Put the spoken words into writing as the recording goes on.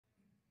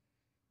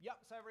Yep,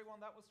 so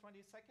everyone, that was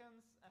 20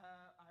 seconds.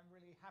 I'm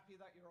really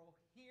happy that you're all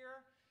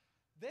here.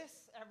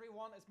 This,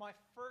 everyone, is my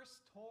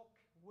first talk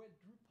with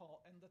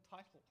Drupal in the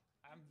title.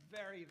 I'm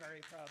very,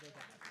 very proud of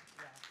that.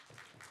 Yeah.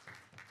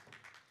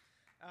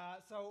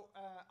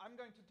 I'm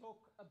going to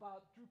talk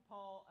about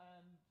Drupal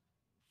and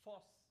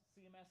FOSS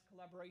CMS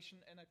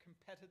collaboration in a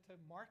competitive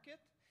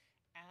market.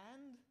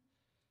 And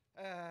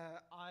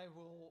I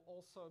will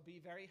also be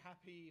very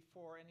happy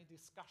for any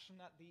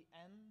discussion at the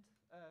end.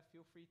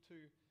 Feel free to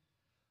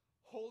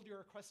hold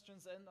your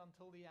questions in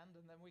until the end,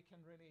 and then we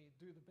can really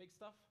do the big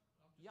stuff.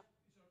 Yeah.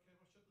 Is it okay if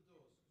I shut the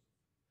doors?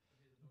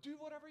 Do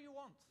whatever you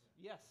want.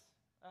 Yeah. Yes.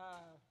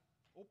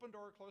 Open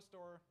door, closed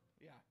door.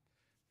 Yeah.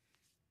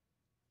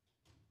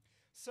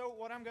 So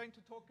what I'm going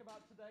to talk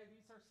about today,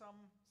 these are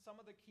some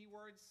of the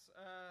keywords.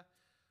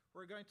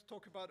 We're going to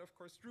talk about, of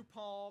course,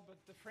 Drupal,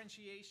 but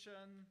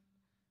differentiation,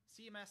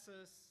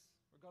 CMSs.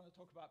 We're going to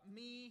talk about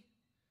me,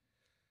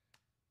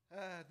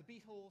 the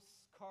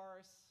Beatles,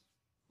 cars,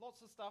 lots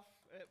of stuff.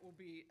 It will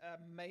be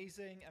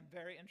amazing and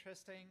very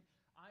interesting.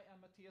 I am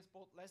Matthias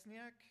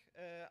Bolt-Lesniak.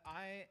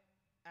 I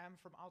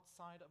am from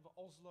outside of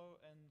Oslo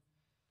in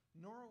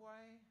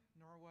Norway.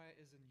 Norway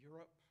is in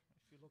Europe.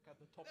 If you look at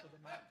the top of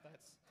the map,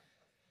 that's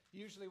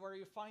usually where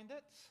you find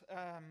it.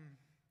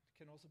 It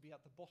can also be at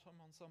the bottom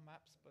on some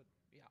maps, but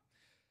yeah.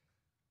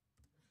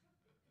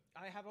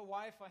 I have a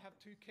wife, I have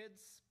 2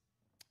 kids,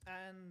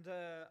 and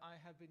I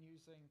have been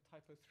using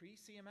Typo 3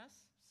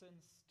 CMS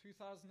since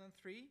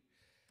 2003.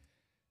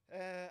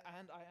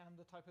 And I am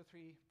the Typo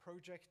 3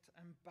 project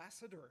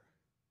ambassador.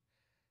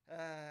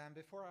 And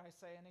before I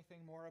say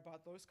anything more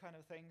about those kind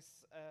of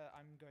things,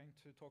 I'm going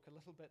to talk a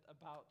little bit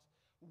about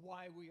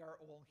why we are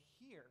all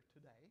here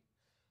today.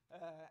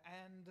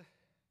 And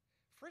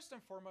first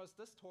and foremost,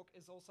 this talk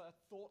is also a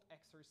thought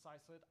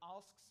exercise. So it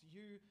asks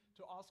you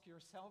to ask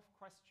yourself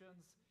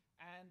questions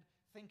and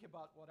think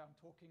about what I'm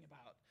talking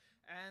about.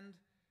 And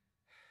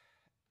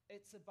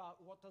it's about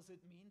what does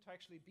it mean to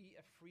actually be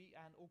a free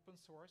and open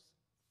source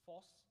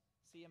FOSS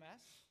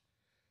CMS.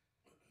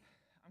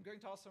 I'm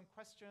going to ask some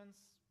questions.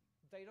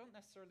 They don't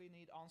necessarily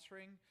need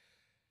answering.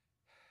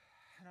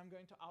 And I'm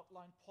going to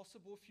outline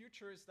possible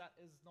futures that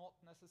is not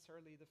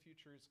necessarily the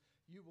futures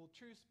you will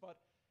choose,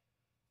 but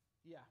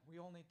yeah,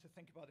 we all need to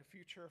think about a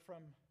future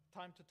from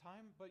time to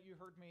time. But you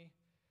heard me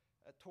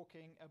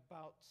talking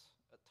about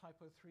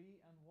Typo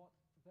 3, and what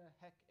the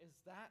heck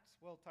is that?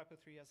 Well, Typo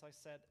 3, as I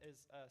said,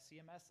 is a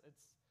CMS.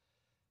 It's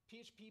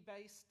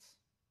PHP-based.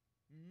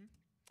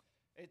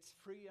 It's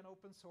free and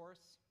open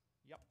source.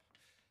 Yep.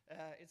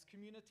 It's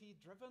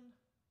community-driven.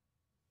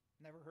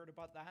 Never heard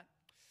about that.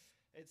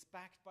 It's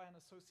backed by an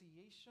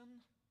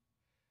association.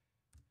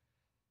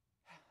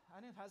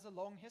 And it has a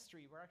long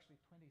history. We're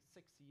actually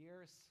 26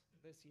 years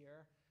this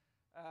year.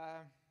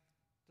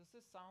 Does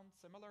this sound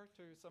similar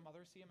to some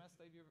other CMS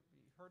that you've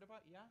heard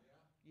about? Yeah?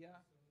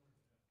 Yeah.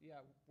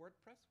 Yeah.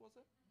 WordPress, was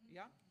it?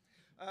 Yeah.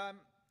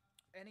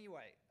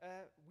 Anyway,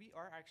 we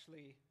are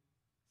actually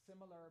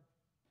similar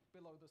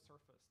below the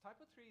surface.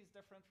 Typo 3 is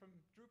different from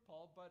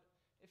Drupal, but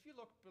if you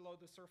look below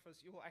the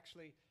surface, you will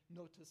actually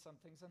notice some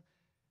things. And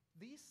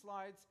these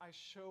slides I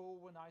show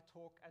when I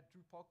talk at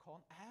DrupalCon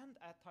and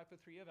at Typo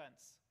 3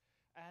 events.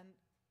 And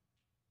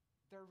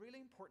they're really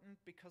important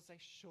because they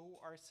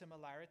show our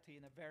similarity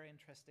in a very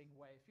interesting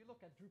way. If you look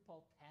at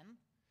Drupal 10,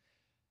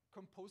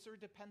 composer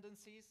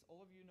dependencies,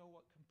 all of you know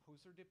what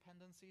composer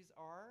dependencies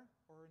are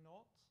or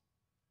not?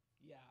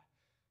 Yeah,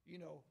 you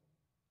know,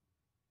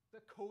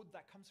 the code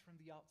that comes from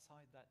the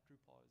outside that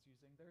Drupal is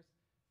using. There's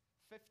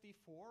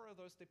 54 of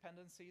those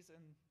dependencies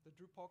in the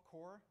Drupal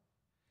core.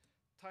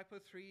 Typo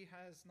 3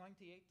 has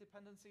 98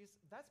 dependencies.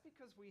 That's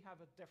because we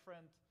have a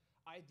different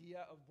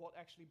idea of what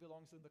actually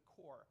belongs in the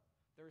core.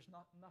 There's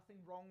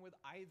nothing wrong with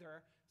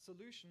either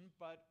solution,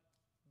 but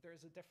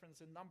there's a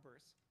difference in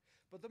numbers.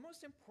 But the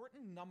most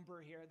important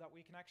number here that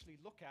we can actually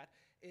look at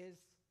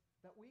is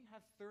that we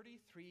have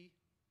 33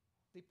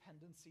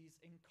 dependencies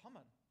in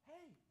common.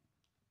 Hey!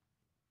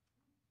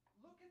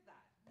 Look at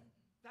that.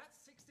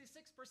 That's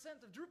 66%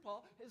 of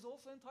Drupal is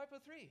also in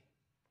Typo 3.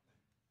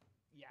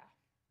 Yeah,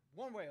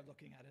 one way of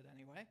looking at it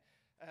anyway.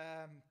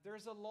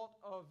 There's a lot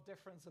of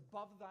difference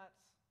above that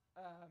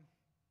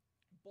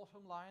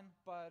bottom line,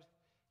 but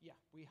yeah,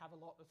 we have a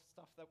lot of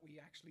stuff that we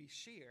actually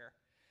share.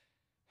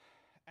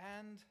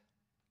 And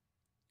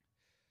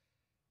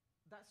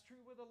that's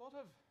true with a lot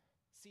of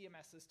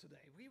CMSs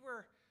today. We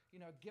were,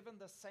 given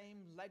the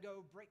same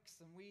Lego bricks,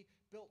 and we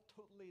built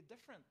totally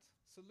different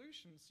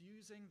solutions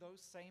using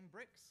those same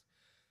bricks.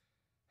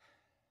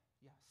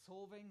 Yeah,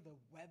 solving the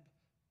web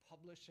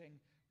publishing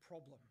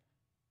problem.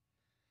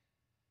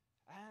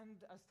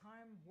 And as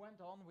time went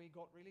on, we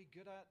got really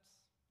good at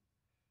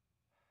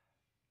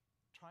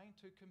trying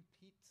to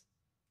compete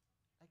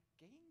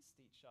against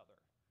each other.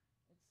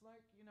 It's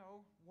like,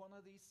 one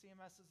of these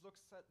CMSs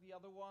looks at the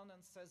other one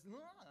and says,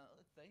 no,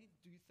 they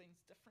do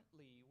things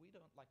differently. We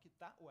don't like it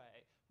that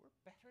way. We're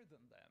better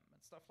than them, and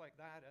stuff like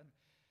that. And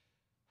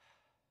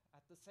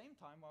at the same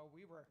time, while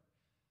we were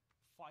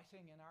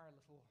fighting in our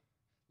little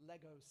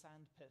Lego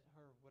sandpit,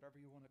 or whatever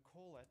you want to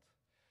call it,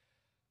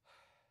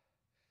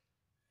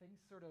 things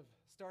sort of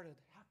started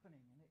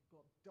happening, and it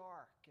got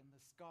dark in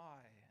the sky,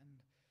 and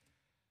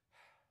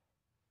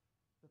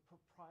the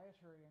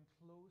proprietary and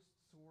closed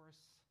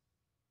source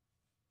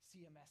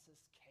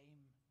CMSs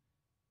came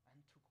and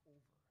took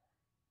over.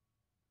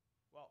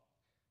 Well,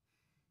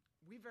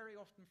 we very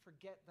often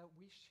forget that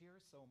we share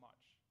so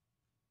much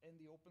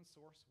in the open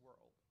source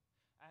world,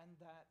 and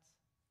that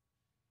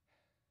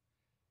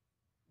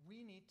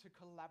we need to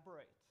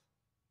collaborate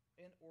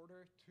in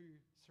order to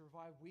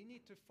survive. We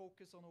need to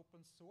focus on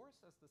open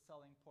source as the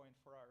selling point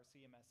for our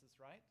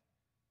CMSs, right?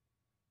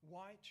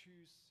 Why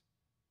choose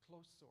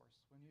closed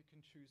source when you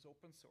can choose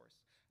open source?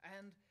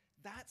 And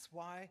that's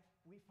why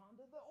we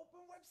founded the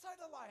Open Website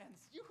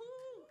Alliance.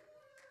 Yoo-hoo!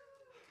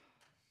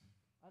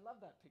 I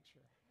love that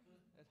picture.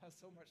 It has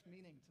so much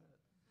meaning to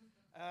it.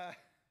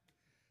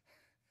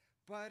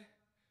 But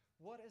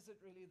what is it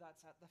really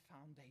that's at the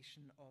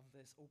foundation of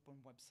this Open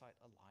Website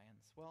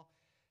Alliance? Well,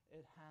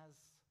 it has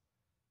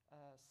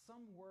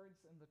some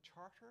words in the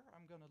charter.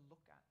 I'm going to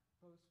look at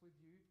those with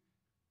you.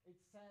 It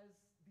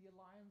says the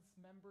Alliance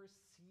members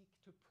seek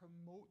to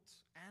promote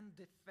and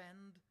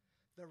defend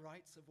the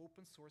rights of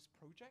open source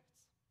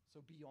projects, so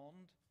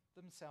beyond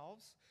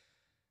themselves,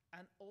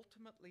 and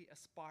ultimately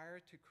aspire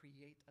to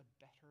create a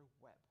better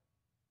web.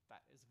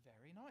 That is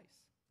very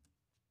nice.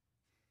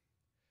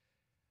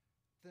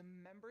 The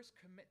members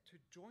commit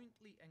to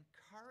jointly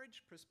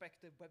encourage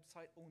prospective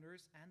website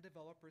owners and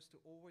developers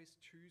to always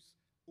choose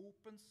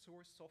open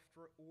source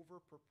software over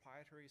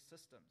proprietary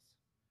systems.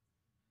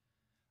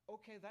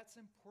 Okay, that's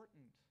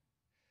important,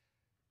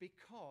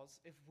 because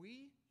if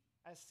we,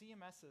 as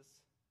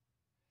CMSs,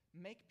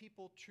 make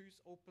people choose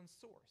open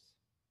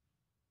source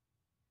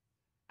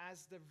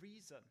as the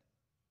reason,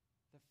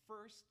 the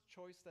first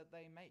choice that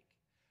they make,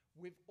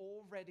 we've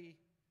already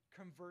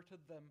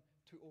converted them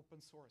to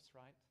open source,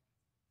 right?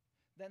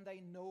 Then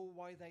they know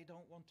why they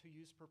don't want to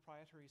use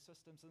proprietary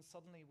systems, and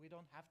suddenly we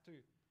don't have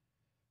to,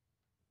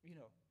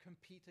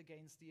 compete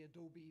against the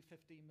Adobe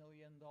 $50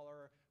 million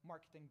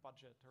marketing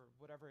budget or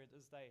whatever it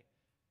is they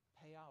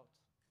pay out.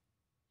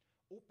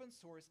 Open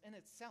source in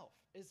itself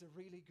is a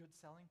really good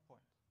selling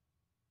point.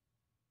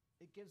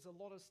 It gives a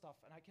lot of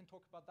stuff, and I can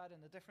talk about that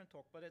in a different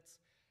talk, but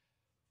it's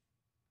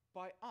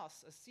by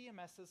us as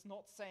CMSs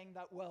not saying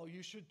that, well,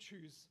 you should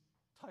choose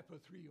Typo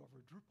 3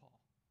 over Drupal.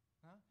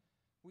 Huh?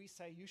 We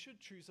say you should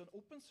choose an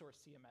open source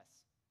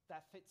CMS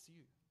that fits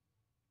you.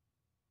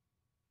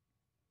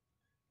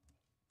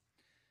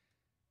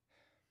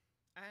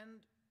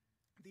 And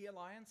the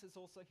Alliance is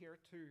also here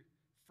to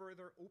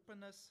further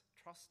openness,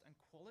 trust, and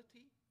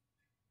quality,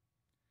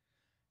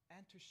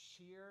 and to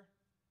share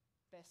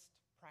best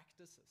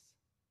practices.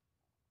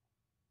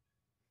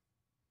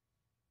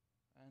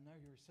 I know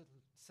you're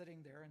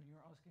sitting there and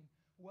you're asking,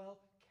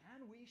 well,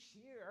 can we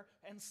share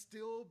and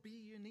still be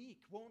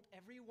unique? Won't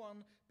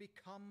everyone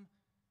become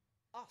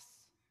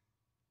us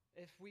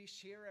if we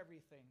share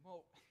everything?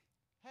 Well,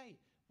 hey,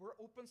 we're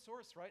open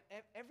source, right?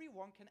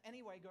 Everyone can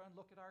anyway go and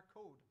look at our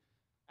code,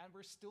 and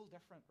we're still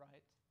different,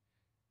 right?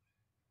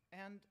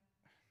 And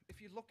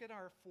if you look at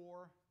our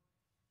 4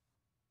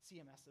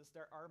 CMSs,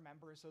 there are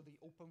members of the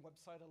Open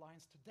Website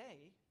Alliance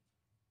today.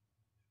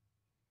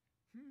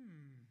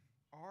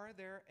 Are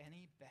there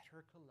any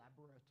better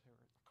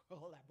collaborators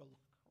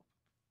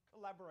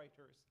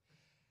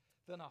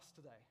than us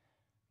today?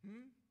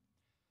 You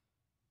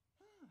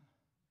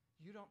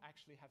don't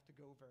actually have to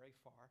go very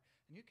far,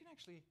 and you can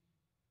actually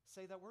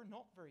say that we're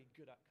not very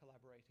good at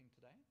collaborating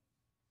today.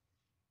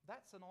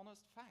 That's an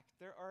honest fact.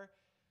 There are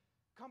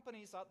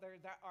companies out there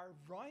that are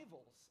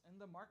rivals in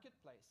the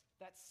marketplace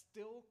that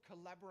still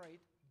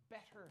collaborate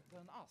better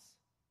than us.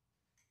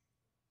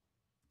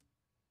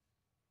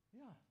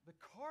 Yeah, the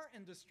car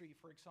industry,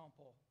 for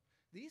example.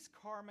 These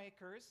car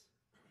makers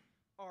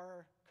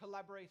are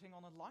collaborating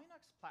on a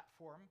Linux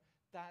platform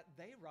that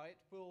they write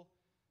will,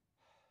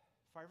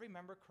 if I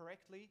remember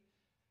correctly,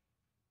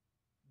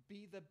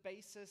 be the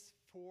basis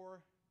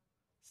for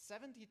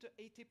 70 to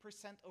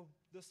 80% of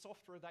the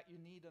software that you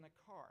need in a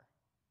car.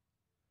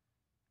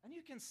 And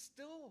you can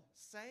still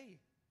say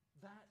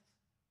that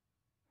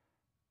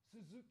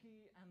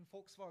Suzuki and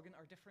Volkswagen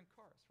are different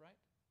cars, right?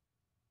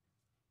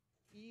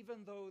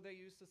 Even though they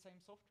use the same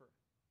software.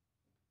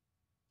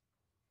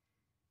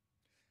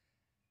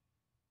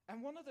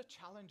 And one of the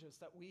challenges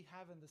that we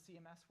have in the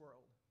CMS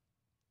world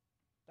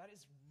that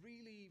is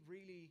really,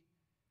 really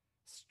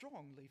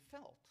strongly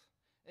felt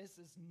is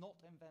this not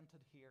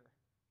invented here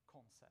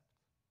concept.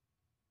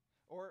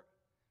 Or,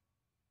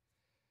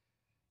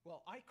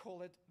 well, I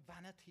call it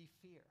vanity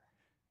fair.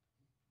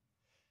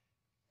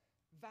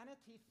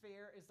 Vanity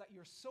fair is that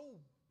you're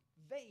so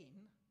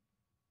vain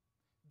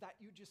that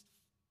you just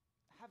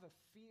have a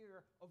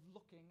fear of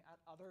looking at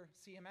other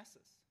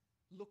CMSs,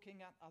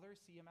 looking at other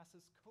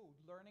CMSs' code,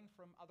 learning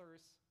from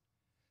others,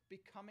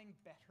 becoming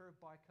better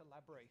by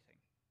collaborating.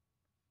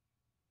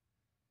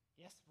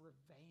 Yes, we're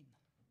vain.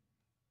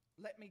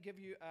 Let me give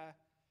you a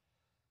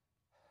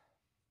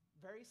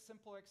very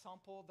simple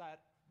example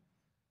that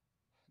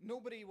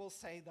nobody will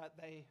say that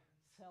they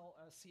sell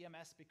a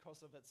CMS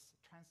because of its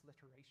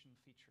transliteration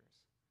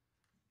features.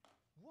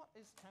 What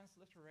is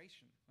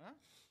transliteration? Huh?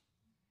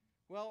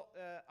 Well,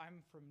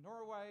 I'm from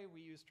Norway.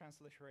 We use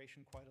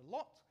transliteration quite a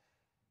lot.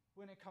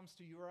 When it comes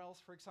to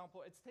URLs, for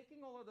example, it's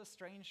taking all of the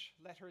strange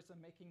letters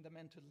and making them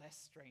into less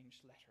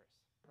strange letters,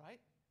 right?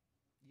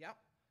 Yep.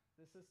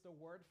 This is the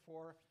word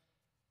for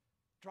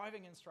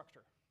driving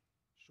instructor.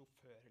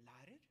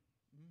 Sjåførlærer.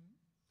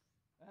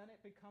 And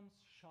it becomes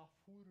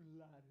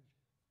sjåførlærer.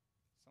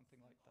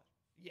 Something like that.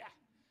 Yeah.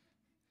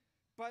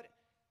 But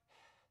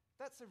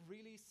that's a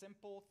really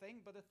simple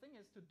thing. But the thing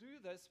is, to do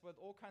this with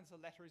all kinds of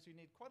letters, you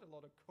need quite a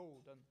lot of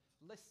code and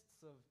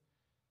lists of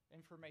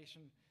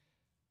information.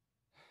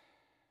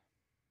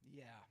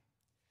 Yeah.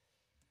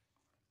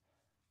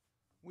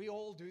 We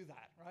all do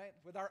that, right?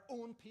 With our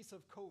own piece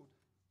of code.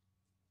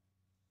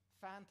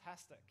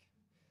 Fantastic.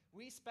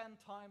 We spend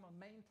time on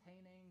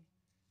maintaining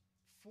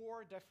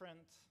 4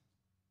 different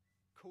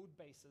code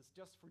bases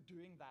just for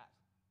doing that.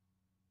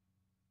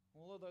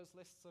 All of those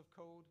lists of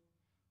code,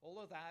 all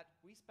of that,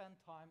 we spend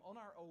time on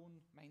our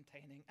own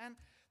maintaining. And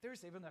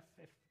there's even a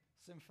 5th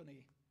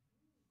Symfony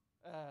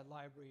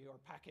library or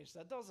package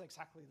that does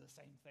exactly the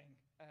same thing,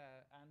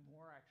 and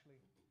more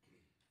actually.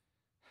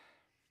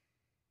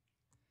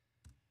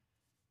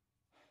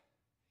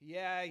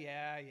 Yeah,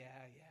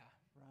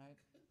 right?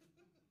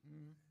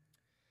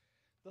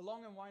 The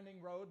Long and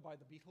Winding Road by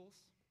the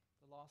Beatles,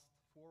 the last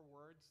 4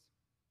 words.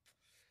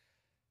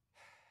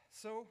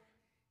 So,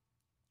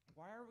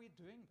 why are we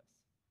doing this?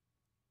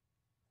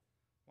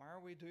 Why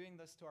are we doing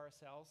this to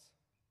ourselves?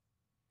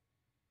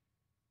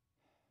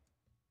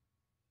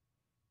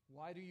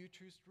 Why do you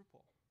choose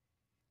Drupal?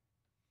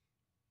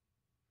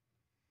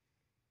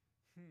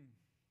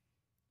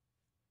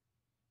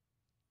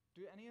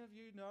 Do any of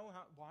you know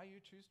why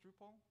you choose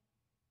Drupal?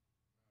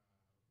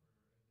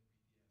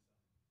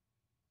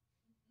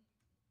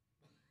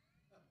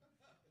 We're in the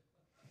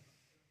BDSM.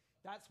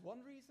 That's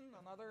one reason.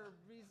 Another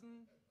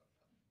reason?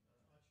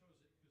 I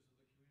chose it because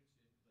of the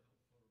community and the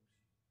help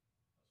forums.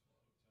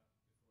 That's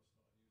what I looked at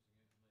before I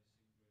started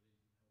using it, and they seemed really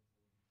helpful. So I thought, okay, well, the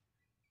software, it seemed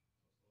really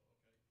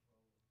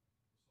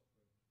organised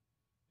as a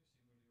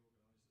project,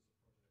 so I thought, oh, the software's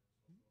probably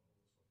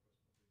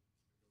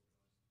pretty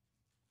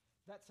organised.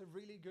 That's a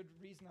really good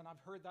reason, and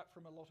I've heard that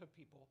from a lot of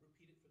people.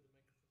 Repeat it for the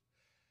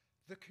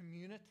microphone. The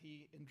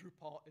community in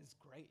Drupal is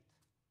great.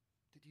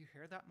 Did you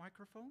hear that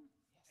microphone?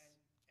 Yes.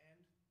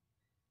 And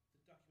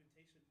the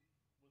documentation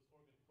was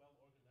well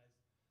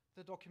organized.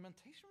 The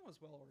documentation was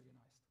well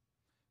organized.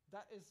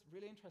 That is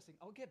really interesting.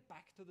 I'll get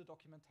back to the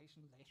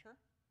documentation later,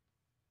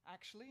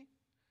 actually.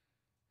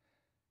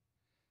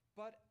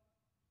 But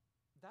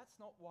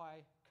that's not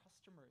why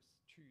customers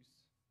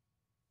choose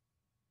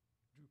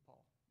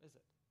Drupal, is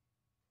it?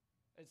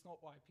 It's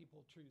not why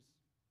people choose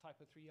Type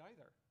of 3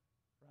 either,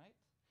 right?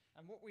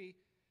 And what we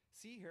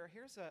see here,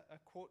 here's a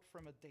quote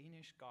from a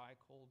Danish guy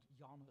called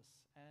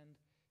Janus, and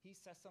he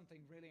says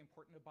something really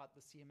important about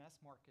the CMS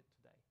market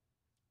today.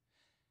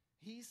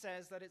 He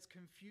says that it's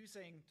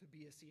confusing to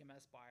be a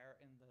CMS buyer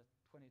in the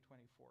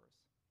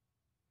 2024s.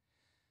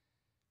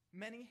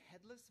 Many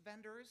headless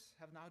vendors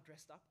have now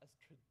dressed up as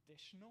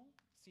traditional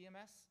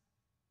CMS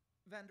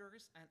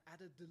vendors and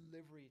added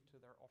delivery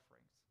to their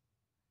offerings.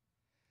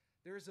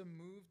 There's a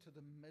move to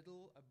the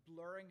middle, a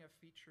blurring of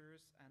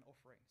features and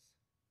offerings.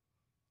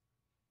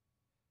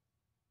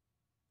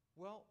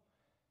 Well,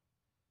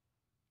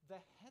 the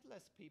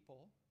headless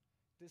people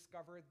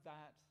discovered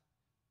that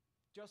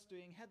just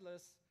doing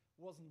headless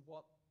wasn't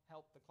what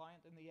helped the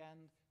client in the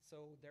end,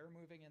 so they're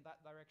moving in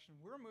that direction.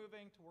 We're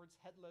moving towards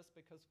headless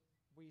because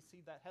we see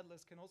that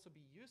headless can also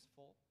be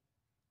useful.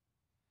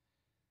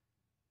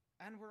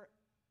 And we're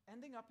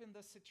ending up in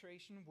this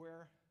situation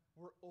where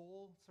we're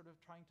all sort of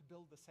trying to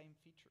build the same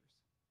features.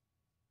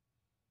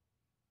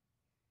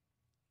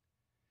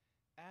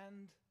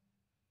 And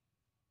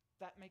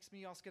that makes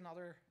me ask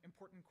another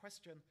important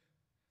question.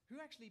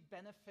 Who actually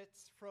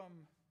benefits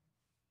from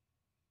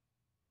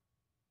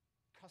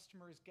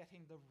customers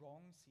getting the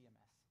wrong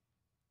CMS?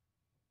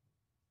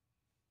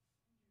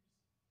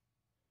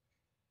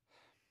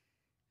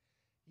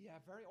 Yeah,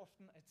 very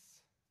often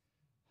it's,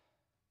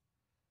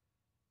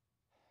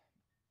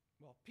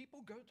 well,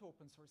 people go to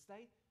open source.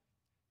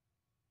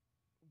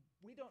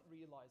 We don't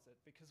realize it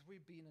because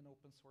we've been in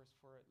open source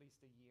for at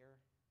least a year.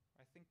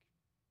 I think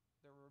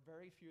there were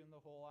very few in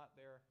the hall out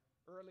there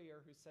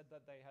earlier who said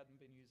that they hadn't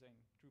been using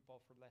Drupal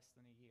for less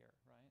than a year,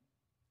 right?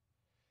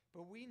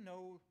 But we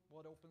know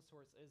what open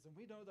source is, and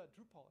we know that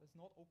Drupal is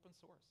not open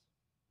source.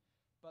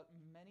 But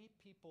many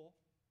people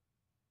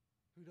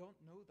who don't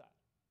know that,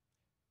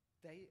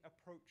 they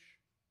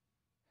approach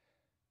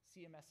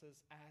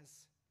CMSs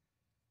as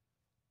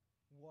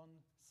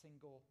one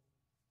single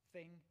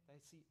thing. They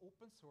see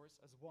open source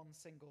as one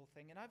single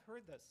thing. And I've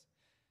heard this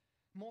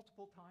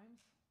multiple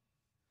times.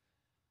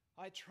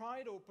 I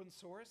tried open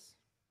source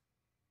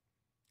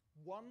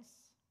once.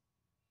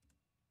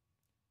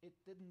 It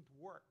didn't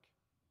work.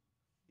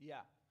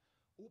 Yeah,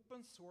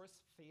 open source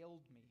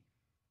failed me.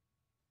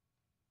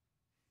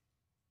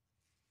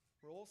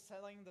 We're all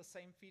selling the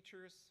same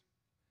features.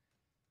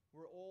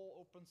 We're all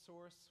open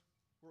source.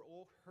 We're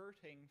all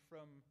hurting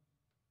from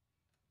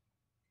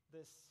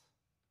this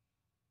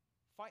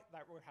fight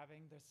that we're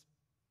having, this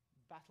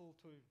battle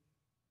to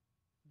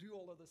do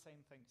all of the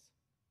same things.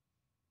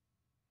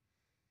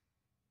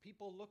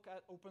 People look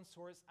at open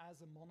source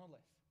as a monolith.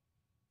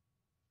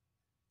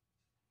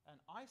 And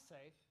I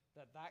say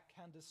that that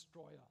can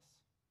destroy us.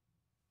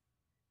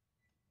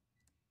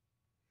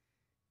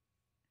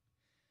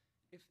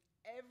 If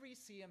every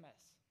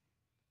CMS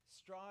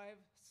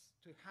strives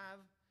to have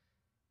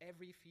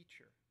every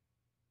feature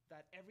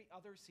that every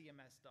other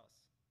CMS does,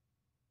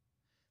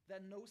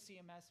 then no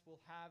CMS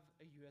will have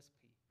a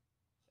USP,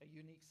 a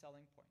unique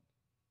selling point.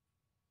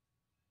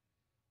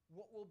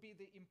 What will be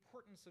the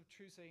importance of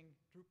choosing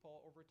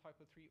Drupal over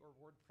Typo 3 or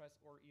WordPress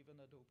or even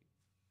Adobe?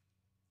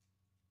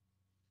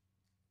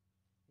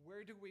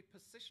 Where do we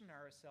position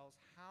ourselves?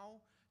 How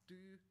do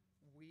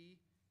we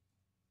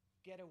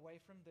get away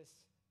from this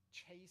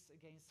chase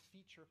against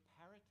feature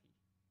parity,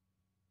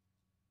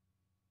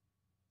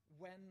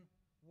 when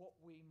what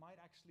we might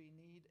actually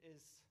need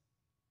is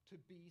to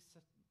be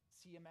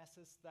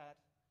CMSs that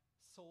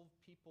solve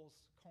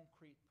people's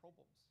concrete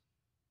problems?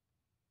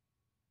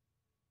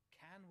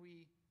 Can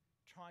we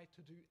try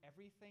to do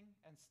everything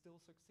and still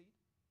succeed?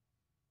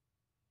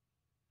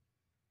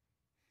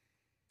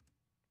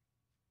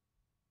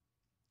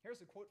 Here's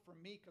a quote from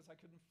me, because I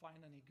couldn't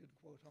find any good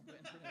quote on the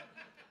internet.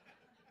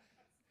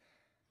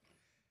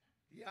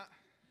 Yeah.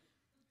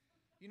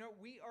 You know,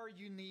 we are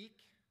unique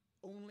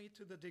only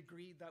to the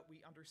degree that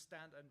we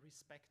understand and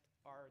respect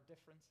our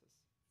differences,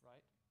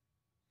 right?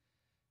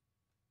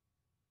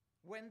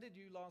 When did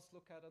you last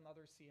look at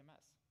another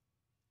CMS?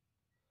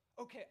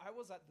 Okay, I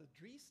was at the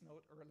Dries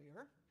note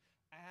earlier,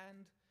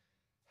 and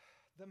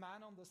the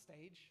man on the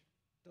stage,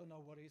 don't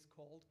know what he's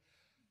called,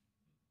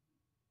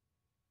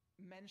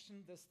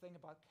 mentioned this thing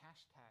about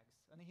cache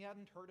tags, and he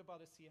hadn't heard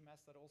about a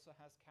CMS that also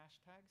has cache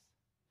tags.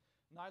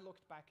 And I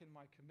looked back in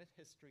my commit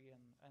history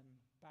and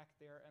back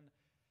there, and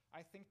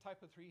I think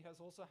Typo 3 has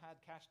also had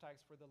cache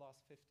tags for the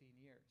last 15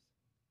 years.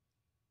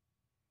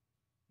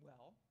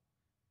 Well,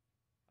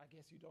 I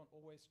guess you don't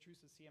always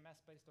choose a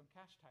CMS based on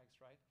cache tags,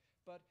 right?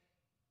 But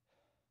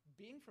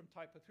being from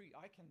Typo 3,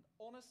 I can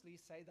honestly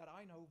say that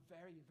I know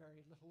very,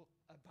 very little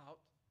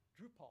about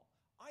Drupal.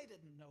 I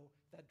didn't know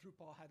that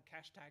Drupal had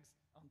cache tags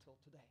until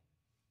today.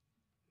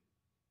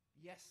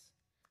 Yes,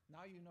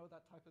 now you know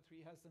that Typo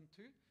 3 has them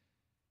too.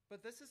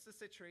 But this is the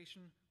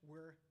situation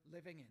we're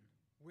living in,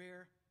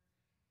 where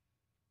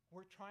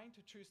we're trying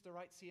to choose the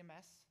right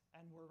CMS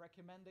and we're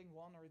recommending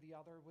one or the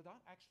other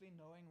without actually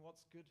knowing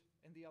what's good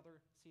in the other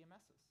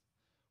CMSs.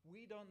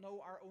 We don't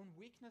know our own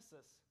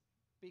weaknesses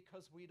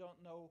because we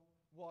don't know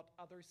what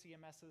other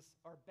CMSs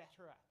are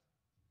better at.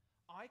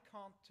 I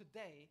can't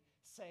today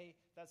say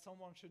that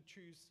someone should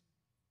choose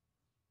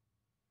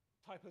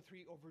Typo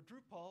 3 over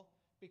Drupal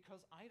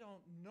because I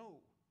don't know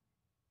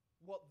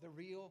what the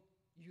real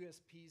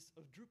USPs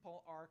of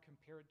Drupal are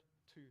compared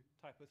to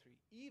Typo 3,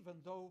 even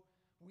though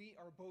we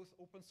are both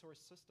open source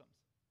systems.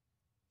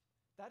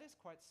 That is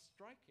quite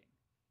striking,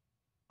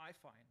 I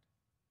find.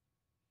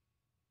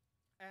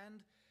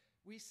 And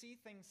we see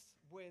things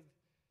with,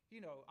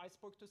 you know, I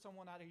spoke to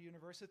someone at a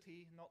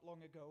university not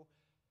long ago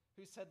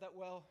who said that,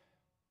 well,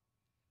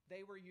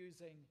 they were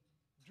using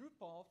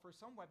Drupal for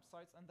some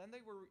websites and then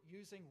they were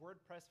using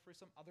WordPress for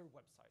some other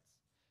websites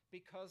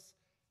because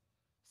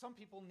some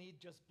people need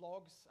just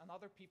blogs and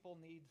other people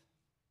need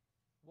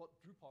what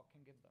Drupal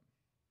can give them.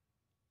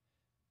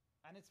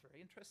 And it's very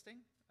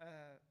interesting.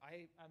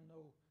 I am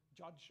no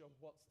judge of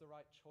what's the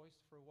right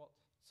choice for what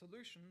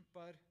solution,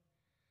 but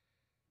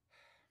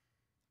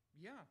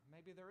yeah,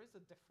 maybe there is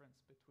a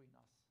difference between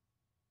us.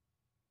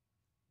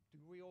 Do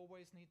we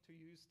always need to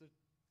use the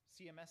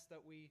CMS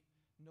that we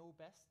know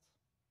best?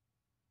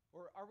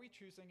 Or are we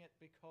choosing it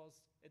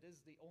because it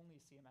is the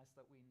only CMS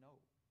that we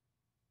know?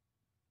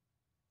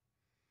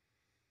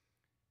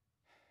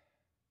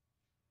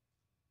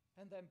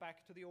 And then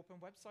back to the Open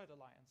Website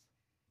Alliance.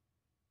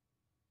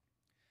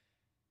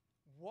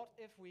 What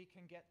if we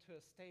can get to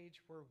a stage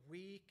where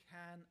we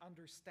can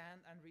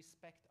understand and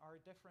respect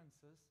our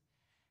differences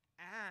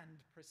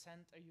and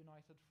present a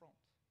united front?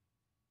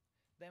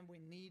 Then we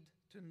need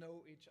to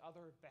know each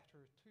other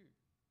better too,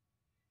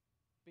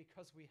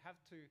 because we have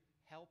to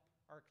help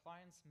our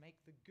clients make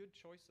the good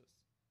choices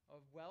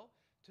of, well,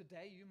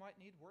 today you might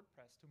need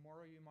WordPress,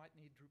 tomorrow you might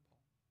need Drupal.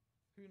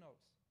 Who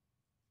knows?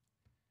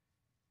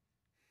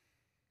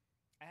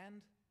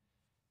 And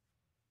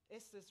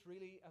is this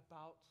really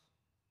about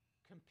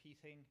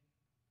competing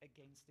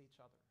against each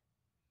other?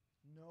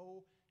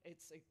 No,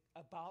 it's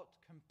about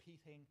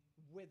competing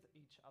with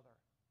each other.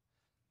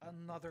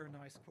 Another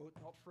nice quote,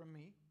 not from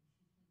me.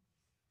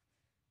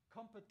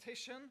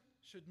 Competition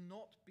should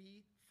not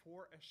be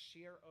for a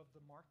share of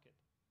the market,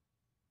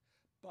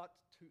 but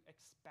to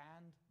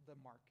expand the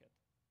market,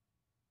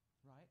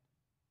 right?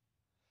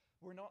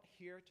 We're not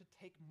here to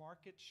take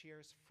market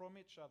shares from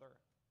each other.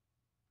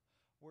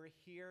 We're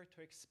here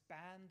to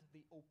expand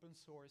the open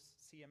source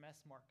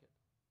CMS market.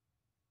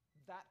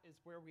 That is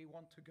where we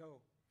want to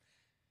go.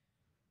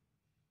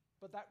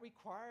 But that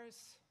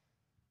requires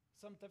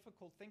some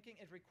difficult thinking.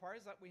 It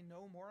requires that we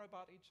know more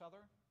about each other.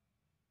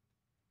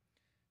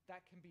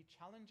 that can be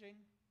challenging.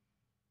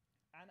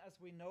 And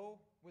as we know,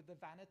 with the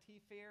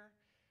vanity fair,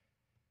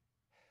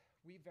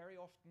 we very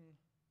often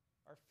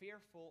are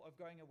fearful of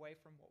going away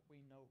from what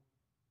we know.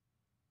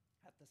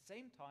 At the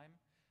same time,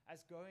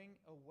 as going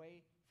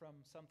away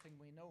from something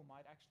we know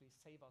might actually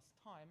save us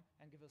time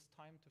and give us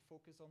time to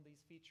focus on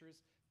these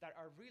features that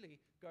are really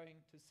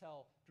going to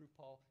sell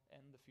Drupal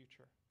in the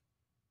future.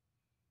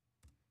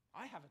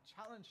 I have a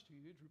challenge to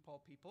you,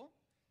 Drupal people.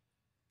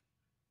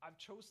 I've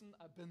chosen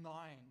a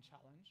benign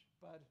challenge,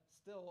 but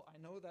still I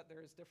know that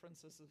there is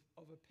differences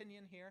of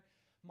opinion here.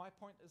 My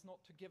point is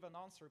not to give an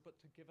answer, but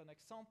to give an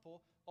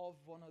example of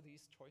one of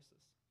these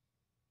choices.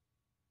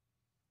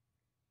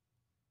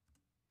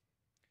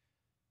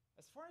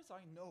 As far as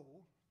I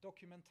know,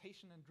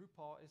 documentation in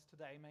Drupal is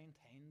today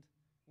maintained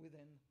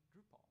within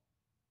Drupal.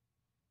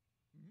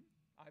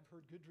 I've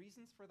heard good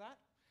reasons for that.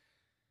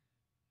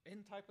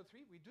 In Typo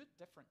 3, we do it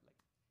differently.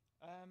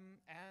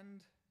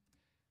 And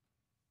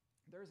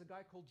there's a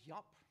guy called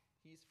Jaap.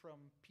 He's from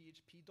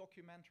PHP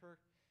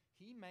Documenter.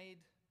 He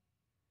made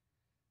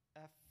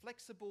a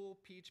flexible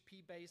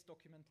PHP-based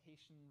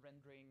documentation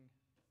rendering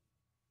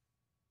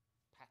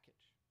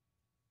package.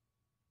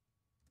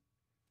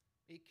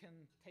 It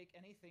can take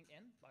anything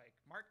in, like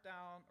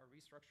Markdown or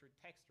restructured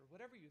text or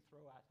whatever you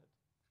throw at it.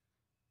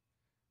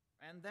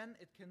 And then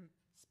it can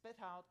spit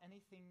out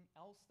anything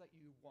else that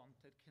you want.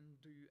 It can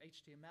do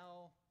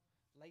HTML,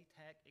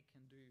 LaTeX, it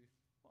can do,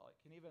 well, it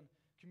can even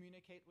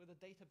communicate with a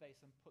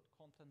database and put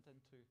content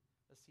into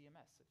a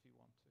CMS if you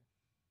want to.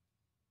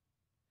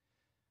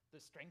 The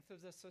strength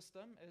of the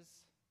system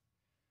is,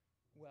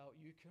 well,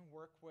 you can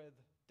work with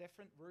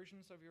different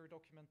versions of your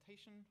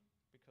documentation,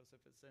 because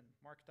if it's in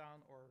Markdown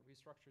or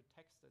restructured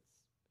text,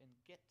 it's in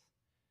Git.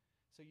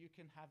 So you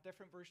can have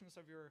different versions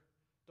of your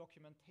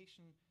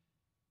documentation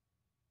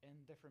in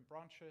different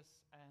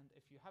branches, and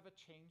if you have a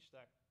change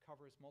that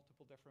covers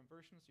multiple different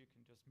versions, you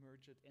can just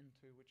merge it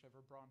into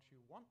whichever branch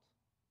you want.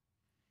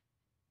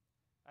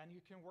 And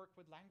you can work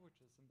with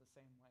languages in the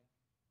same way.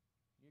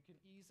 You can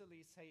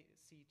easily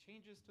see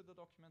changes to the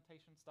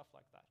documentation, stuff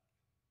like that.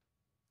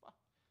 Well,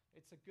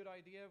 it's a good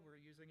idea. We're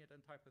using it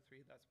in Typo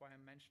 3. That's why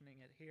I'm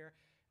mentioning it here.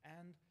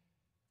 And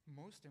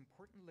most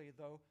importantly,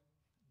 though,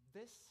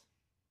 this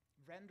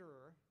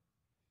renderer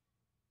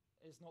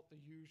is not the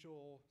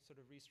usual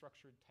sort of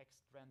restructured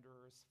text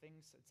renderers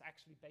things. It's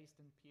actually based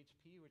in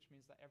PHP, which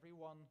means that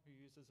everyone who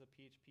uses a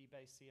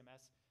PHP-based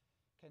CMS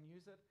can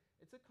use it.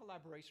 It's a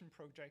collaboration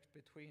project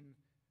between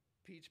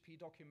PHP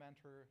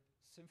Documenter,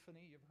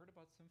 Symfony. You've heard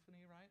about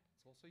Symfony, right?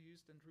 It's also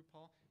used in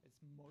Drupal. It's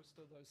most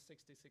of those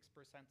 66%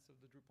 of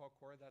the Drupal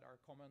core that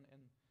are common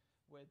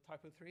with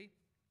Typo 3.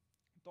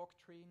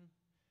 Doctrine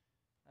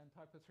and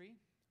Typo 3.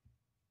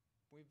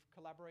 We've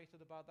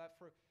collaborated about that.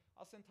 For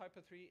us in Typo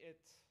 3,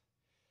 it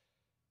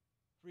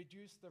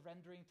reduced the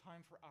rendering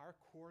time for our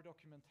core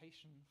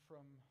documentation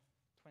from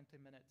 20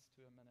 minutes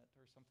to a minute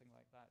or something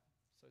like that.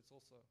 So it's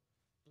also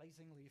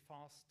blazingly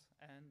fast.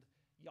 And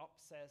Jaap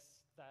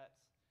says that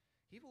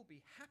he will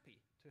be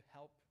happy to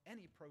help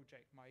any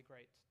project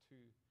migrate to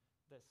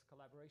this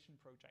collaboration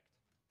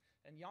project.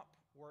 And Jaap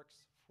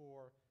works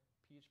for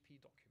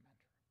PHP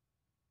Documenter.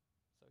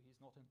 So he's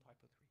not in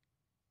Typo 3.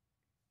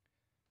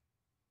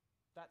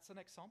 That's an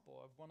example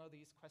of one of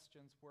these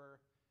questions where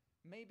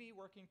maybe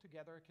working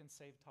together can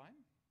save time,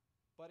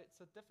 but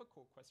it's a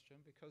difficult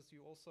question because you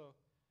also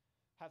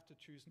have to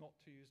choose not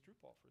to use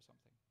Drupal for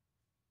something.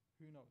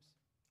 Who knows?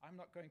 I'm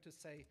not going to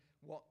say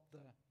what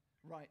the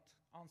right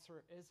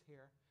answer is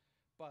here,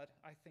 but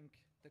I think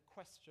the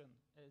question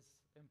is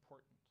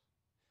important.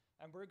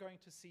 And we're going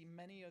to see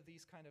many of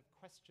these kind of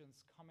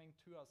questions coming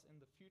to us in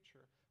the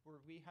future where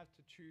we have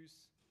to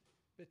choose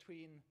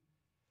between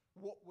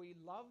what we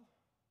love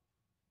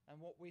and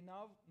what we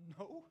now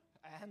know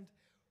and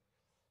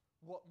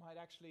what might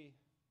actually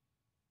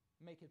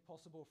make it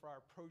possible for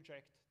our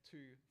project to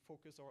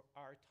focus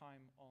our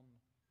time on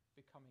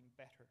becoming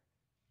better.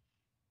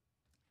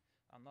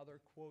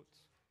 Another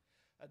quote,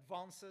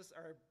 advances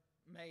are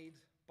made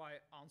by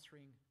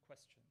answering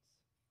questions,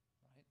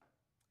 right?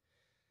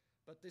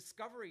 But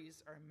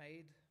discoveries are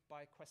made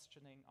by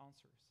questioning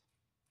answers.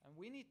 And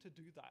we need to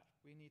do that.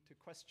 We need to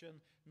question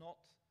not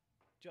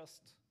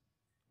just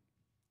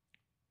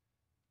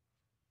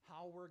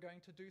how we're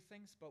going to do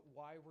things, but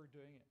why we're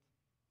doing it.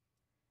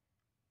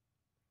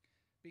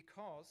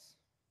 Because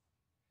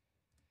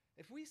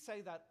if we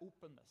say that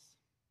openness,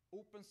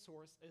 open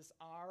source is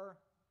our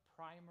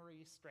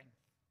primary strength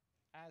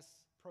as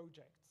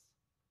projects,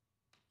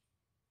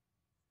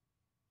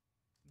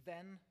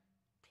 then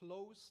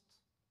closed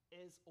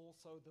is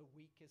also the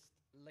weakest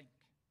link.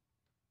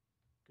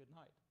 Good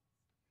night.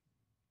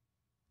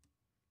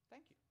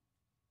 Thank you.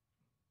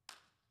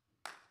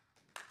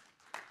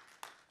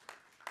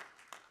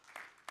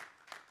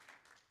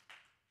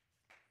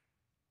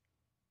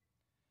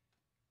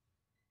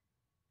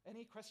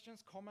 Any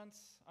questions,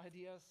 comments,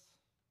 ideas,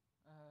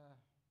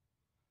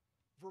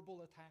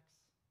 verbal attacks?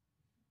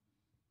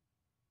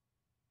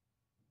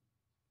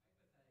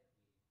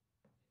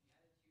 Hypothetically, if you had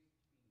to choose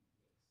between Wix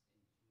and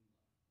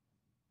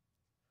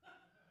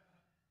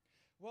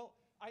Joomla, Well,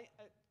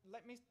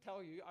 let me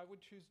tell you, I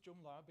would choose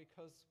Joomla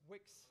because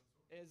Wix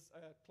is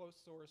a closed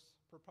source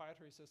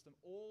proprietary system,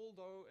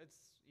 although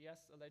it's,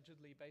 yes,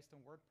 allegedly based on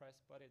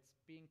WordPress, but it's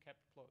being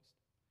kept closed.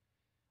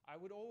 I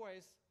would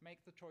always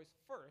make the choice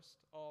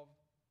first of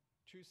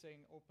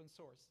choosing open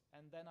source,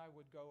 and then I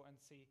would go and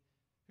see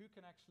who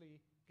can actually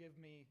give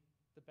me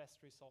the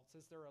best results.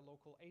 Is there a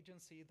local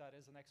agency that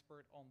is an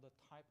expert on the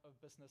type of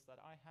business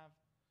that I have?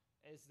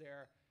 Is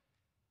there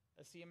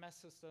a CMS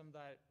system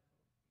that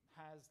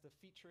has the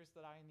features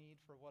that I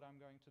need for what I'm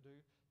going to do?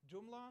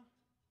 Joomla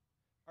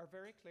are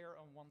very clear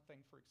on one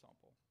thing, for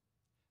example.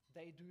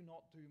 They do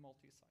not do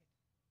multi-site.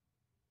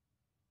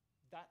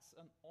 That's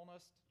an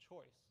honest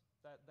choice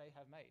that they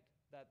have made,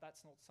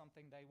 that's not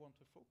something they want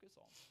to focus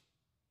on.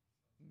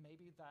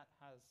 Maybe that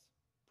has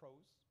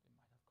pros, it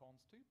might have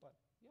cons too, but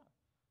yeah.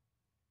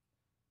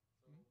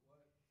 So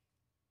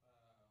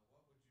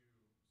what would you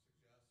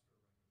suggest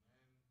or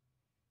recommend the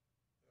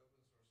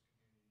open source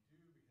community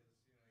do?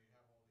 Because you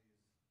have all these,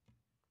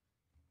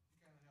 you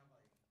kind of have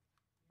like,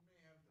 you may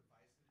have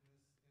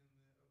divisiveness in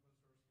the open source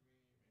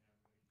community.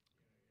 You may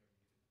have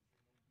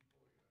you have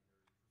your Joomla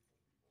people,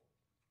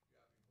 you have your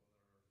Drupal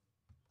people, you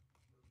have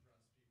people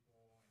that are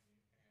WordPress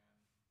people,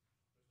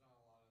 and there's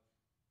not a lot of,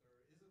 there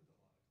isn't a lot of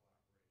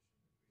collaboration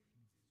between these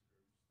groups.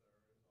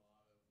 There is a lot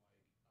of like,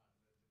 not in the Demeter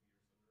syndrome.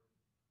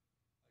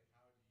 Like,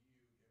 how do you get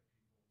people to collaborate across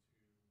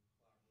channels more so?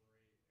 How do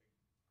you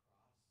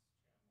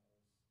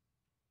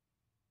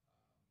get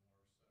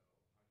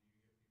people to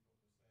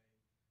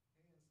say, hey,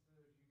 instead of you guys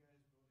building your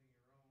own version of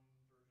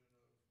transliteration,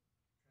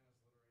 you building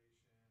your,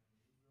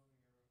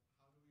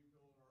 how do we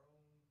build our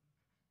own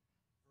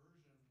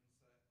versions that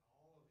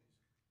all of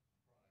these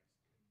products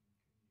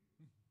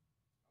can use?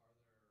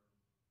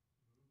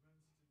 Are there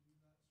movements to do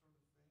that sort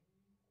of thing,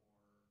 or what's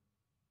happening?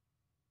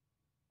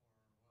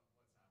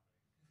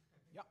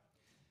 Yeah.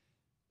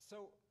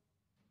 So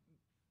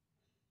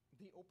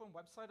the Open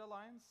Website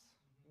Alliance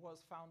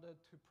was founded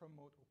to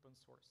promote open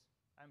source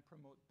and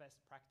promote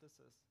best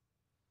practices.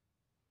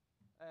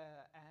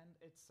 And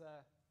it's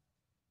a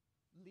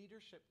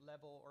leadership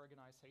level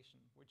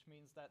organization, which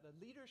means that the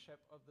leadership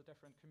of the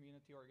different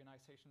community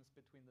organizations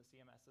between the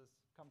CMSs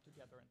come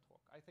together and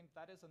talk. I think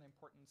that is an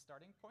important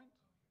starting point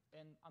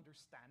in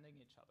understanding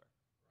each other.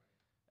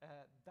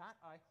 Right. That,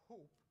 I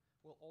hope,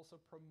 will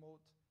also promote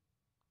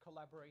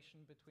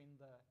collaboration between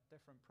the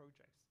different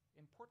projects.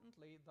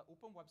 Importantly, the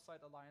Open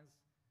Website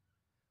Alliance,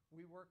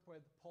 we work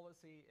with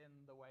policy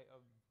in the way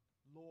of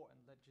law and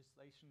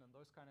legislation and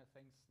those kind of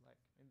things, like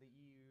in the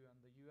EU and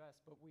the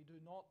US, but we do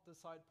not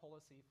decide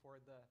policy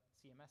for the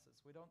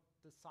CMSs. We don't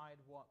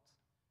decide what,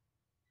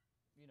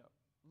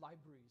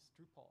 libraries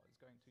Drupal is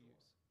going to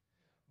use.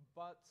 Yeah.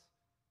 But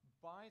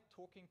by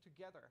talking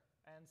together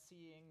and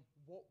seeing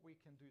what we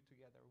can do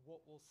together,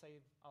 what will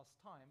save us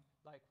time,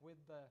 like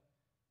with the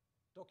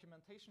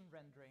documentation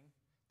rendering,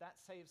 that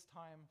saves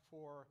time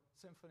for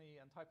Symfony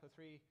and Typo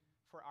 3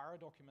 for our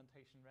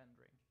documentation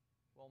rendering.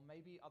 Well,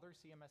 maybe other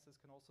CMSs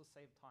can also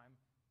save time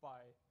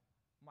by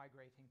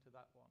migrating to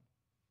that one.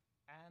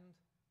 And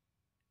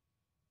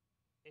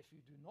if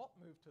you do not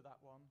move to that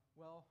one,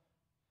 well,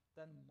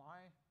 then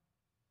my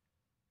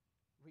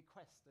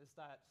request is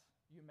that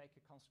you make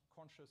a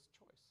conscious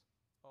choice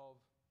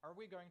of, are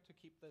we going to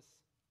keep this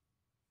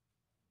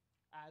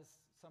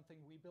as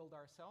something we build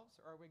ourselves,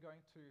 or are we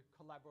going to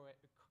collaborate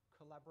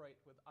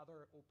with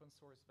other open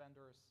source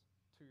vendors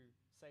to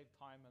save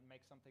time and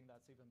make something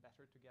that's even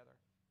better together?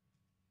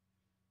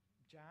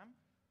 Jam?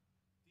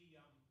 The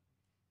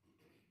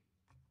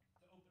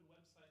Open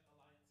Website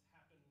Alliance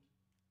happened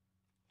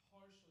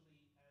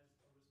partially as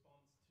a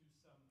response to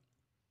some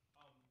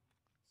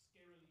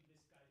scarily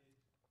misguided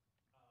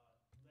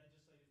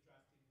legislative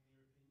drafting in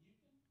the European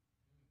Union,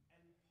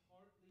 and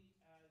partly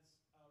as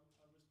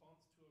a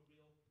response to a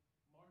real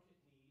market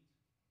need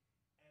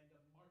and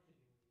a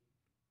marketing need.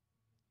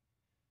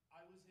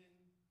 I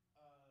gave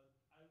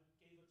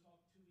a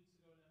talk 2 weeks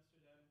ago in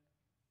Amsterdam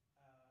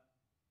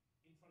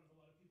in front of a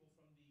lot of people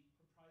from the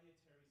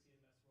proprietary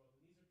CMS world.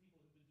 And these are people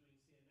who've been doing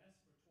CMS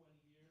for 20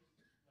 years,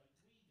 like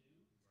we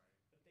do,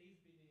 Right. but they've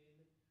been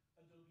in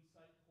Adobe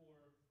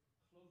Sitecore,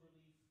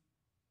 Cloverleaf,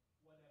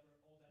 whatever,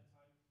 all that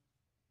time.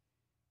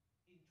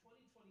 In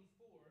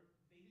 2024,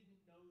 they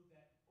didn't know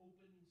that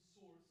open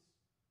source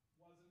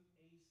wasn't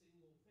a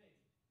single thing,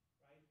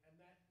 right? And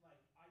that,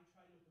 like, I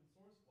tried open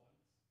source once.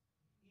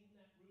 In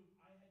that room,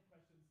 I had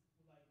questions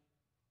like,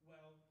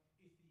 well,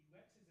 if the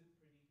UX isn't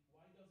pretty,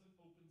 why doesn't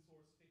open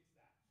source fix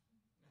that?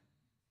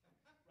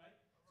 Right?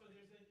 So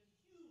there's a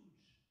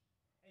huge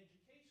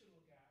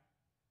educational gap,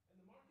 and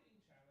the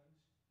marketing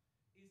challenge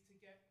is to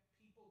get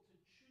people to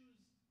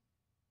choose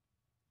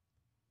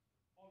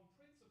on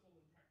principle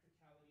and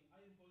practicality. I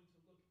am going to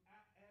look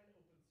at an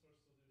open source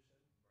solution,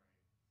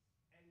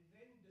 Right. and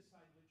then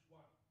decide which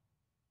one,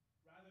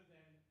 rather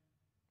than,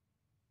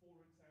 for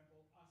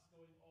example, us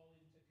going all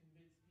in to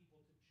convince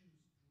people to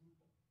choose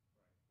Drupal.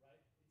 Right.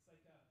 Right?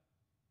 It's like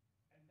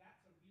and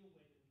that's a real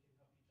way that we can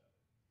help each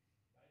other,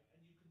 right?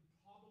 And you can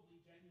probably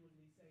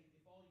genuinely say,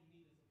 if all you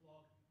need is a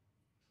blog,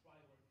 try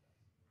WordPress,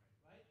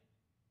 Right. right?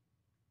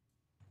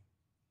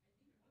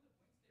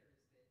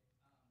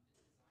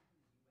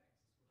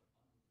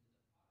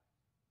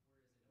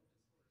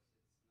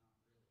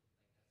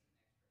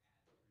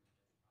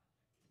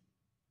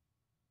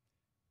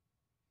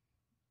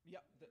 Yeah,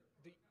 the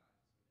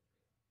Or not,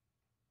 just with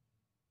a trade-off.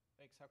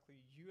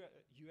 exactly.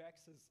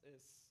 UX is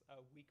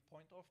a weak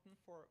point often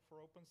for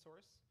open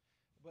source,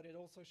 but it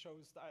also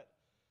shows that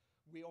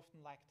we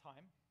often lack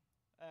time.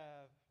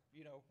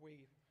 You know,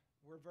 we're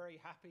very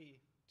happy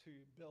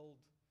to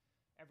build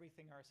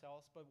everything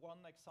ourselves, but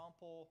one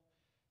example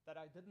that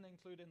I didn't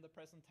include in the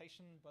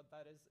presentation, but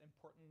that is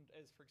important,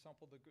 is, for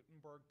example, the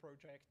Gutenberg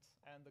project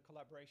and the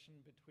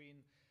collaboration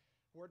between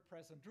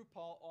WordPress and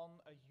Drupal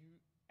on a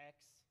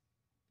UX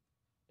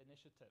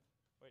initiative,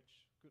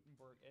 which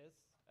Gutenberg is.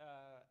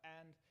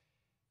 And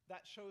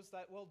that shows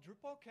that, well,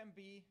 Drupal can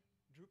be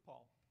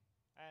Drupal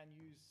and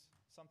use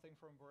something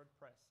from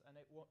WordPress, and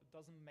it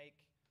doesn't make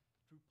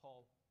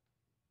Drupal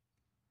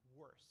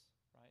worse,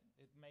 right?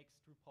 It makes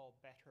Drupal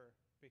better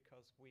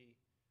because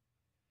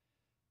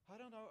I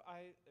don't know,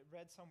 I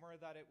read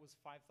somewhere that it was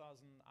 5,000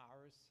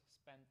 hours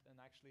spent in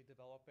actually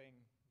developing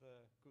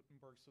the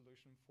Gutenberg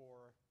solution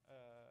for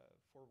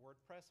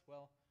WordPress.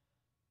 Well,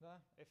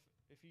 if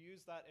you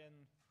use that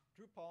in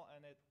Drupal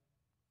and it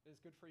is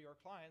good for your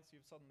clients,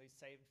 you've suddenly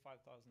saved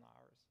 5,000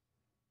 hours. It's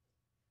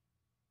really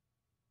hard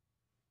to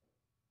separate the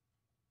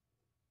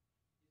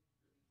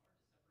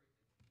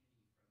community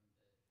from the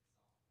software because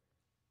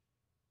like the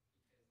capability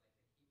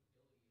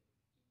of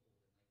the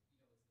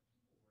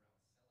people and like, you know,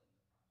 it's the people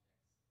who are out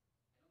selling the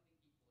projects. I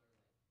don't think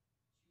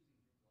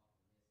people are like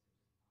choosing Drupal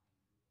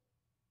off a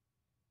list and just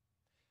buying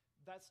Drupal.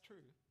 That's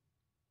true.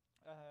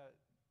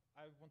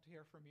 I want to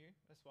hear from you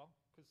as well,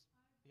 because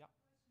I have yeah. a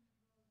question about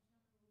general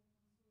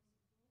open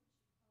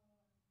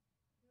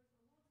source approach. There's a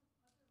lot of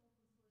other open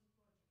source projects.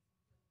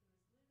 Of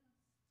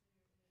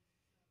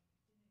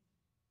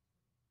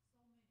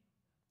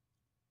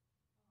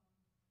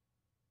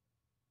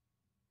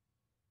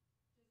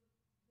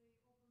course, there is Linux, there is,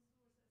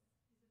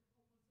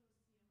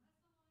 you know, so many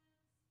of them.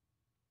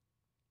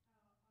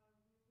 Does the open source,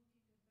 is it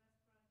open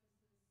source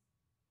CMS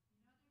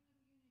alliance?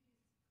 Are we looking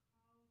at best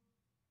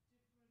practices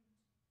in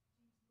other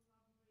communities?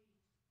 How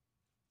different teams collaborate?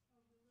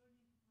 Are we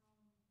learning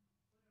from,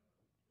 whatever,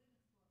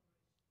 Linux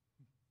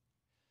collaboration?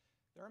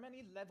 There are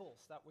many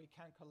levels that we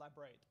can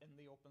collaborate in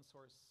the open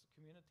source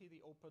community.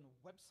 The Open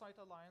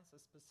Website Alliance is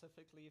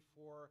specifically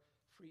for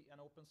free and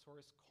open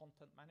source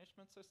content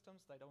management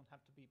systems. They don't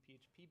have to be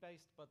PHP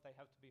based, but they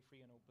have to be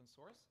free and open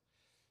source.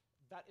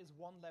 That is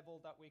one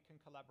level that we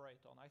can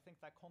collaborate on. I think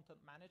that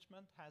content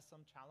management has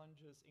some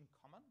challenges in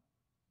common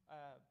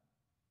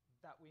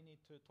that we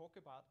need to talk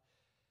about.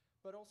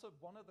 But also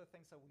one of the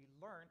things that we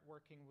learned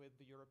working with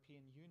the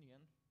European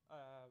Union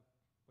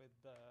with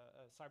the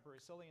Cyber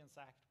Resilience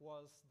Act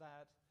was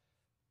that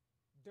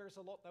there's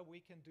a lot that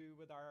we can do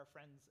with our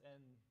friends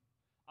in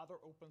other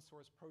open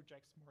source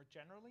projects more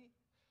generally.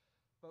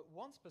 But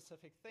one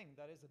specific thing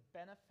that is a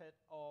benefit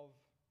of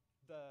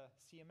the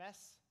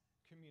CMS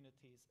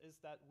communities is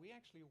that we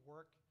actually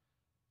work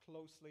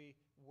closely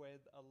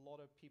with a lot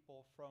of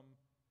people from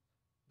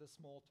the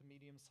small to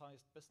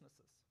medium-sized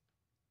businesses.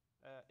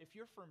 If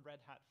you're from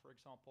Red Hat, for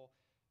example,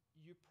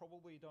 you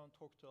probably don't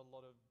talk to a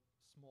lot of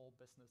small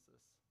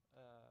businesses,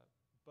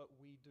 but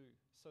we do.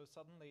 So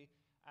suddenly,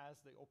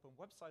 as the Open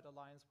Website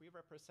Alliance, we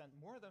represent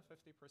more than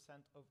 50%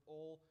 of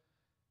all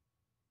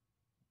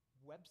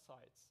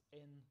websites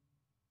in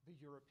the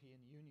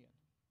European Union.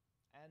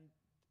 And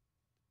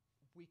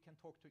we can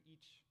talk to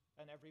each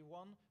and every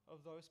one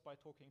of those by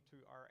talking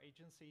to our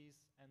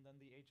agencies, and then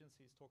the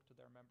agencies talk to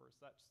their members.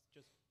 That's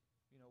just,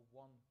 you know,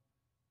 one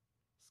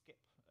skip.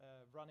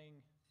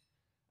 Running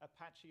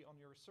Apache on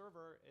your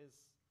server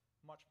is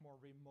much more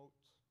remote,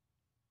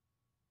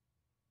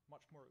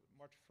 much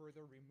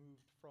further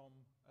removed from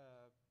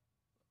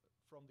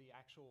the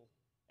actual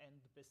end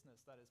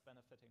business that is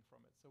benefiting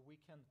from it. So we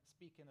can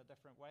speak in a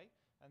different way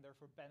and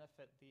therefore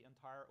benefit the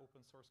entire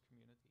open source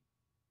community.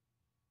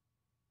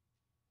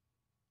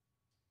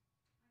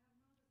 I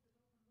have noticed that Open Website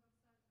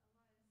Alliance site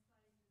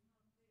is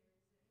not there.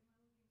 Am I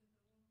looking at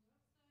the wrong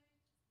website, or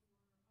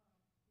it's in the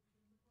process of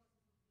being built?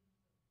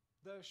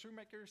 The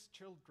shoemaker's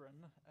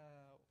children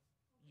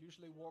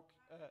usually walk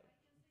I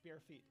can see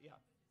bare it feet. in Yeah.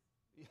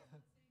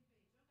 languages.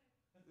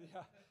 On the same page. Okay.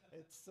 Yeah,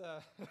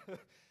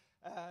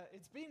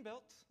 it's being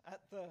built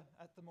at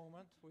the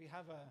moment. We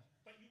have a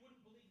But you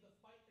wouldn't believe the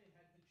fight they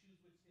had to choose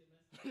which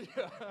CMS.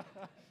 yeah. I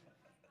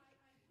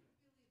would believe it.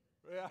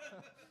 Yeah.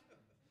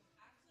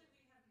 Actually,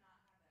 we have not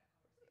had that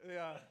conversation.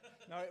 Yeah.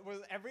 No, it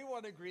was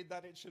everyone agreed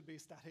that it should be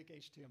static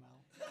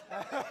HTML.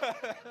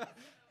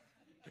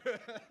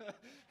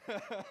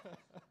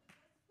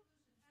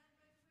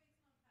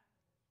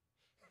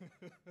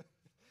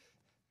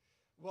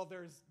 Well,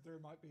 there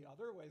might be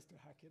other ways to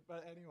hack it,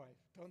 but anyway,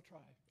 don't try.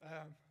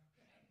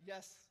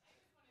 Yes. I just wanted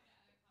to add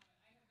a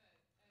comment.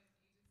 I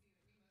have an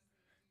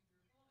agency that we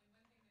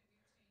mostly do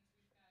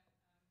Drupal,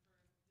 and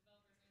one thing that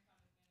we've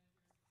changed,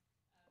 we've got for developers and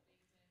project managers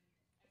baked in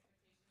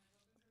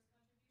expectation of open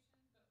source contribution,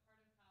 but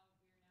part of how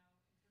we're now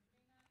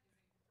interpreting that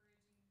is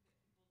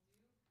encouraging that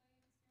people do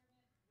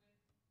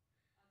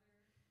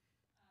play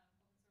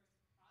and experiment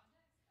with other open source projects as part of their job, whether or not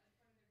we're being paid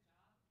to do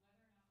that.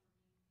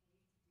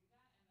 And the one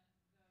benefit I've seen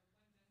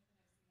that, especially on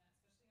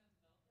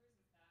developers, is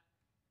that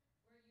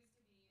where it used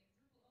to be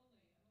Drupal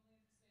only, I'm only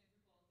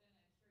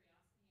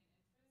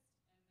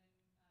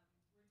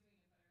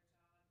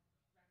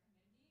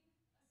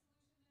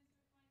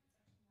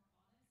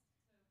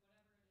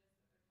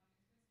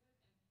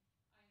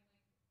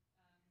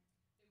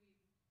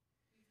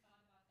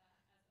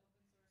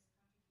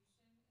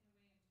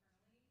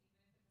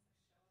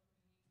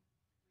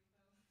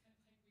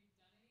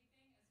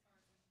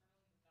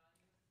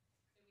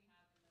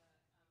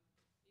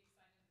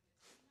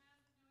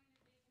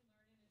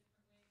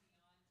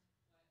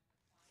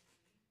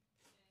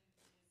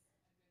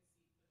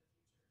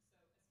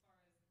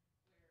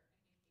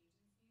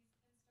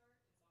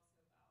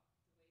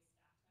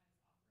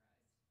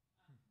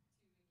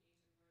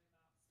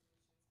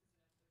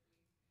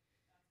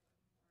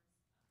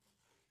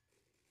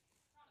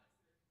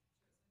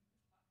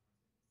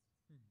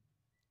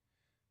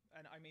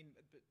And I mean,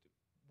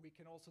 we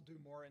can also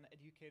do more in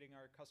educating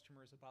our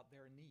customers about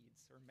their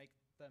needs, or make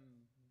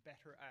them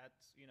better at,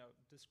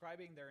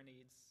 describing their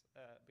needs.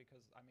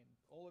 Because I mean,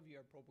 all of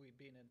you have probably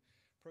been in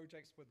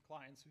projects with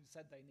clients who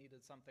said they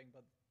needed something,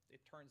 but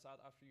it turns out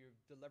after you've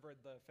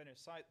delivered the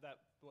finished site that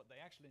what they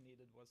actually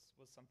needed was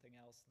something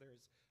else.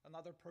 There's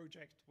another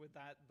project with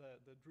that,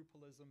 the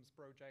Drupalisms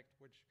project,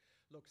 which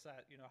looks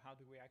at, how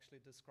do we actually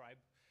describe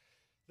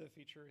the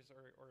features,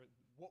 or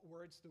what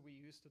words do we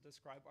use to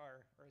describe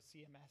our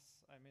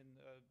CMS. I mean,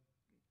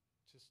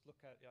 just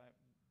look at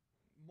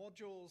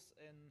modules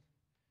in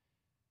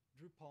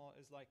Drupal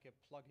is like a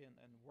plugin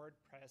in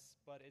WordPress,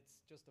 but it's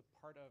just a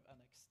part of an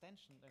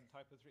extension in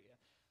Typo 3.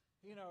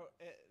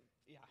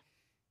 Yeah,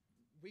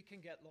 we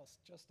can get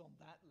lost just on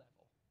that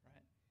level,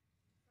 right?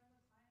 From a client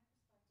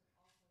perspective,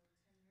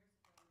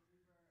 also,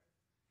 10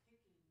 years ago, we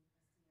were picking a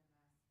CMS.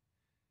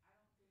 I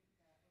don't think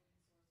that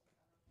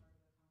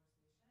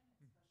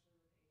open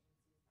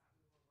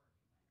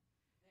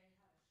source was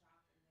ever part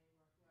of the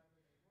conversation,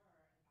 especially with the agencies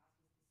that we were working with.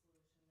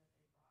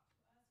 They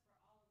had a shop and they were whoever they were,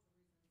 and that was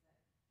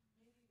the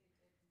solution that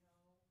they brought to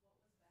us for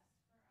all of the reasons that maybe they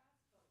didn't know what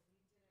was best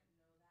for us, but we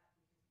didn't know that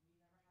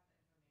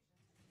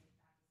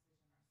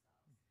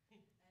because we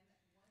never had the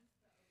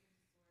information to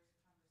make that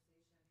decision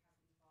ourselves. And once the open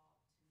source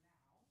conversation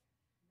has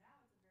evolved to now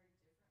it's a very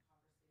different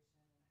conversation,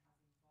 and it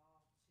has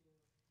evolved to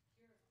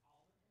here's all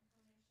the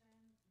information,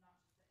 not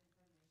just the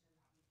information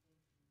that we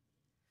think you need.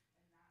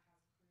 And that has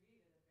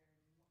created a much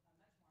more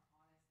honest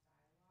dialogue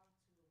to allow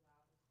the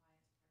client to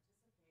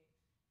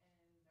participate in their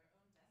own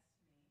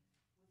destiny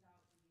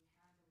without being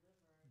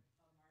hand-delivered a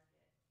market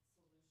solution.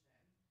 And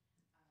I think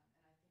that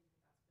that's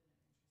been an interesting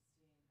evolution of the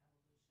marketing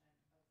strategy,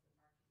 which has been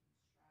concurrent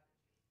across all of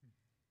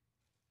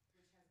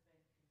the open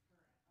source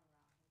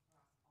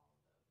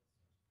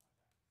projects.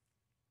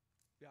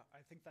 Yeah,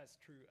 I think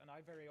that's true. And I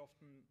very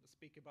often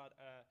speak about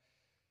a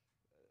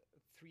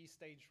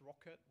three-stage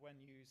rocket when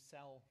you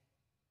sell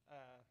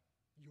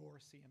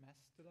your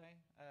CMS today.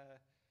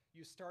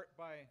 You start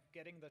by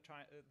getting the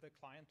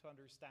client to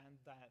understand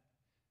that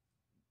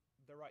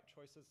the right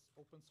choice is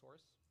open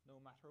source,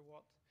 no matter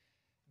what.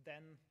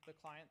 Then the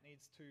client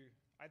needs to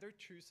either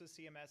choose a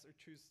CMS or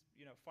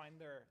find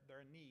their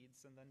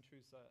needs and then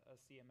choose a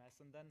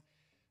CMS. And then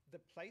the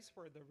place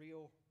where the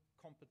real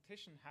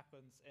competition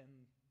happens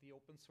in the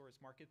open source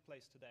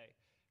marketplace today,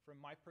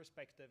 from my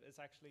perspective, is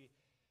actually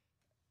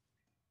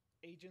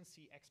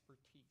agency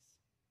expertise.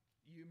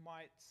 You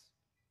might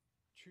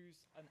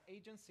choose an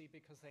agency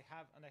because they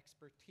have an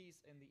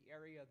expertise in the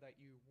area that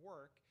you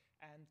work,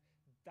 and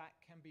that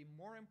can be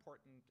more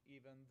important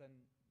even than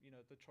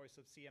the choice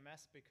of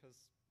CMS,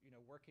 because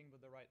working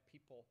with the right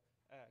people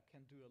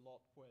can do a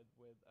lot with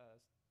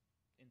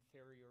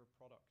inferior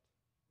product.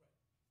 Right.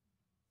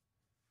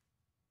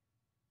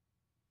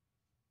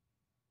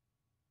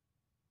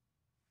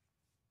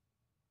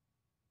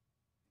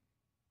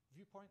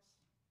 Viewpoints?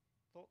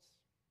 Thoughts?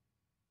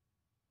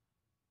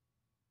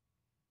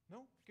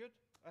 No? Good.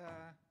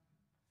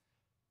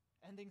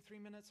 Ending 3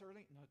 minutes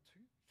early? No,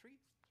 3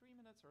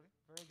 minutes early.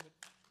 Very good.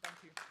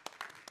 Thank you.